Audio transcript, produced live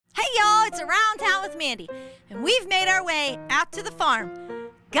it's Around Town with Mandy, and we've made our way out to the farm.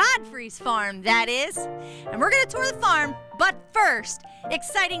 Godfrey's farm, that is. And we're going to tour the farm, but first,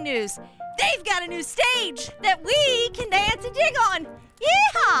 exciting news. They've got a new stage that we can dance and jig on.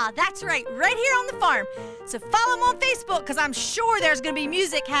 Yeehaw! That's right here on the farm. So follow them on Facebook, because I'm sure there's going to be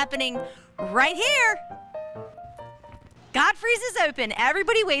music happening right here. Godfrey's is open.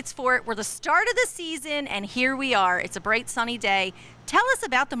 Everybody waits for it. We're the start of the season, and here we are. It's a bright, sunny day. Tell us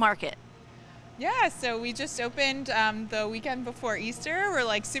about the market. Yeah, so we just opened the weekend before Easter.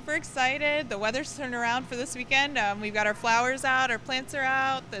 We're super excited. The weather's turned around for this weekend. We've got our flowers out, our plants are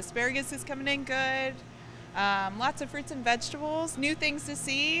out, the asparagus is coming in good. Lots of fruits and vegetables, new things to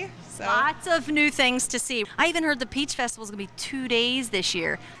see. So. Lots of new things to see. I even heard the Peach Festival is going to be 2 days this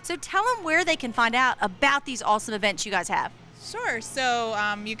year. So tell them where they can find out about these awesome events you guys have. Sure. So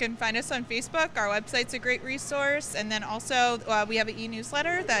you can find us on Facebook. Our website's a great resource. And then also we have an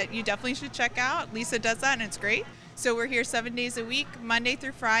e-newsletter that you definitely should check out. Lisa does that and it's great. So we're here 7 days a week, Monday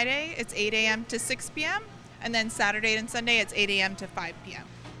through Friday. It's 8 a.m. to 6 p.m. And then Saturday and Sunday, it's 8 a.m. to 5 p.m.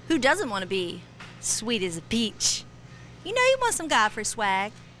 Who doesn't want to be sweet as a peach? You know you want some Godfrey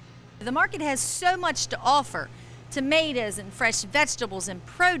swag. The market has so much to offer. Tomatoes and fresh vegetables and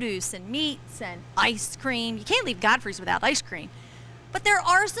produce and meats and ice cream. You can't leave Godfrey's without ice cream. But there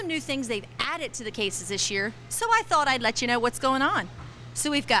are some new things they've added to the cases this year, so I thought I'd let you know what's going on.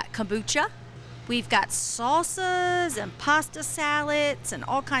 So we've got kombucha, we've got salsas and pasta salads and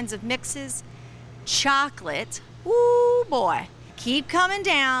all kinds of mixes, chocolate, ooh boy, keep coming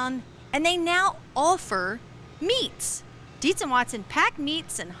down, and they now offer meats. Dietz & Watson packed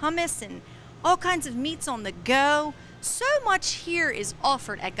meats and hummus and all kinds of meats on the go. So much here is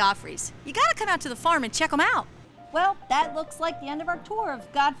offered at Godfrey's. You gotta come out to the farm and check them out. Well, that looks like the end of our tour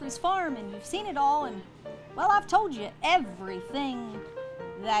of Godfrey's farm, and you've seen it all, and well, I've told you everything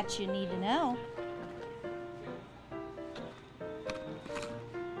that you need to know.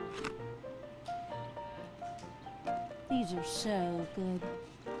 These are so good.